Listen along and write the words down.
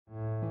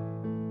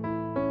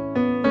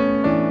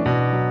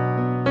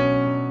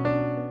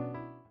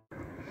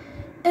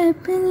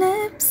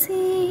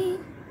Epilepsy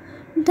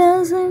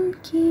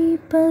doesn't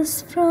keep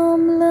us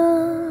from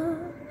love.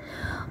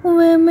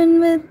 Women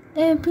with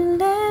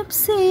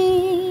epilepsy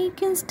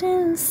can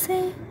still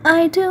say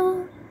I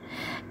do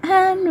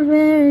and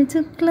wear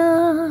the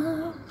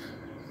glove.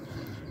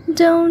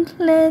 Don't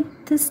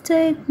let the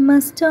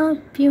stigma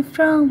stop you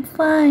from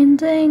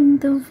finding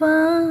the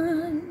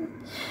one.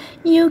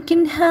 You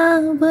can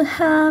have a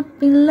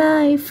happy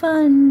life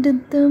under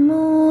the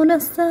moon or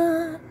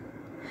sun.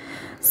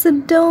 So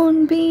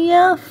don't be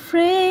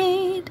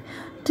afraid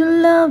to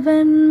love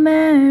and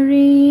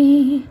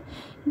marry.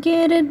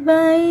 Get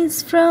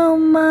advice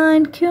from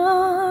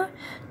Ioncure.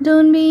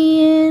 Don't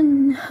be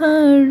in a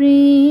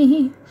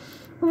hurry.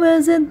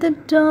 Visit the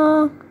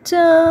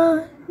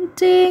doctor.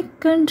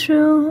 Take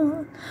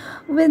control.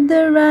 With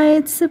the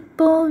right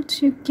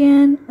support, you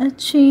can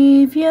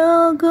achieve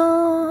your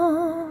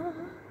goal.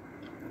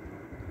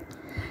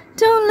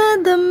 Don't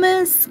let the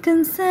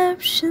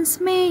misconceptions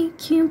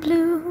make you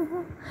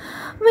blue.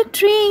 With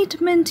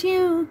treatment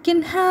you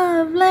can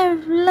have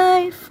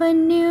life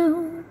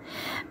anew.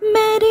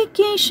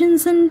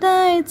 Medications and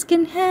diets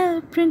can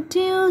help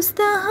reduce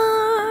the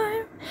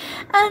harm.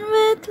 And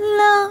with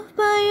love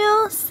by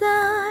your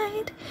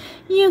side,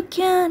 you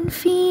can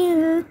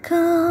feel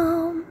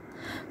calm.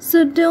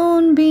 So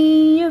don't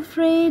be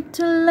afraid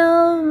to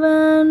love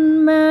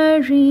and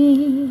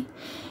marry.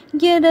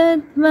 Get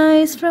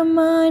advice from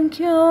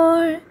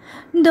Ioncure.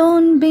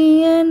 Don't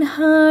be in a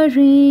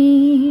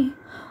hurry.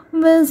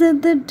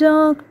 Visit the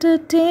doctor,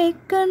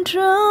 take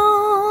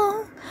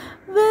control.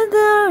 With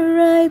the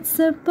right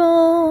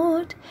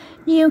support,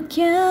 you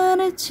can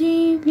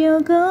achieve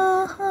your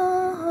goal.